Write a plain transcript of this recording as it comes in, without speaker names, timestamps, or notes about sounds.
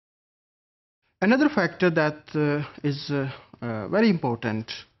Another factor that is very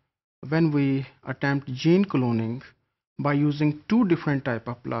important when we attempt gene cloning by using two different type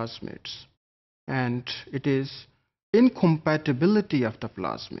of plasmids, and it is incompatibility of the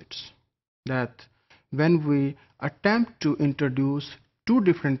plasmids. That when we attempt to introduce two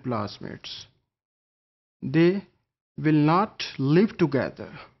different plasmids, they will not live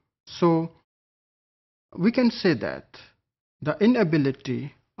together. So we can say that the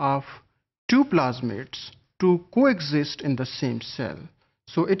inability of two plasmids to coexist in the same cell,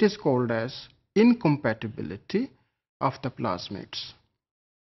 so it is called as incompatibility of the plasmids.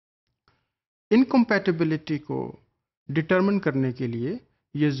 Incompatibility को determine करने के लिए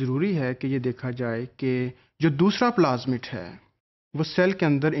ये ज़रूरी है कि ये देखा जाए कि जो दूसरा प्लाज्मिड है वो सेल के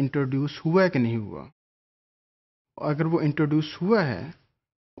अंदर इंट्रोड्यूस हुआ है कि नहीं हुआ। अगर वो इंट्रोड्यूस हुआ है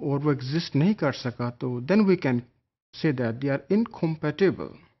और वो एग्जिस्ट नहीं कर सका तो then we can say that they are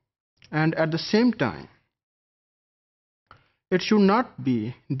incompatible, and at the same time it should not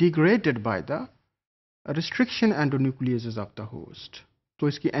be degraded by the restriction endonucleases of the host. तो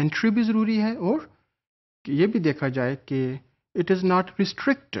इसकी एंट्री भी ज़रूरी है और ये भी देखा जाए कि it is not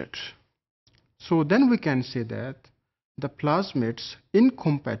restricted. So then we can say that the plasmids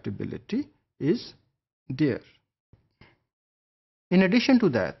incompatibility is there. In addition to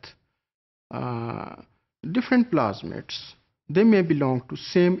that, different plasmids, they may belong to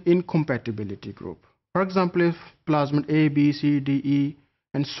same incompatibility group. For example, if plasmid A, B, C, D, E,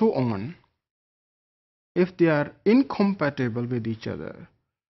 and so on, if they are incompatible with each other,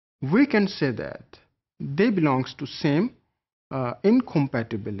 we can say that they belongs to same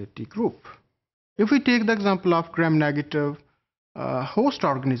incompatibility group. If we take the example of gram-negative host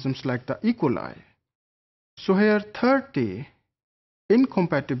organisms like the E. coli, so here 30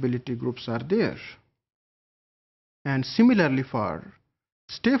 incompatibility groups are there. And similarly for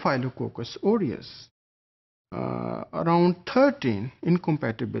Staphylococcus aureus, around 13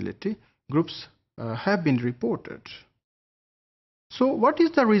 incompatibility groups have been reported. So what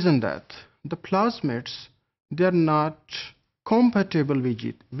is the reason that the plasmids, they are not compatible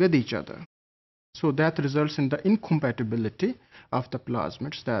with each other? So that results in the incompatibility of the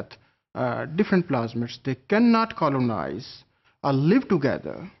plasmids, that different plasmids, they cannot colonize or live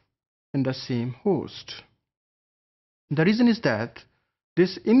together in the same host. The reason is that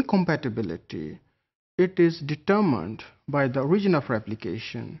this incompatibility, it is determined by the region of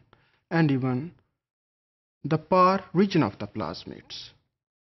replication and even the par region of the plasmids.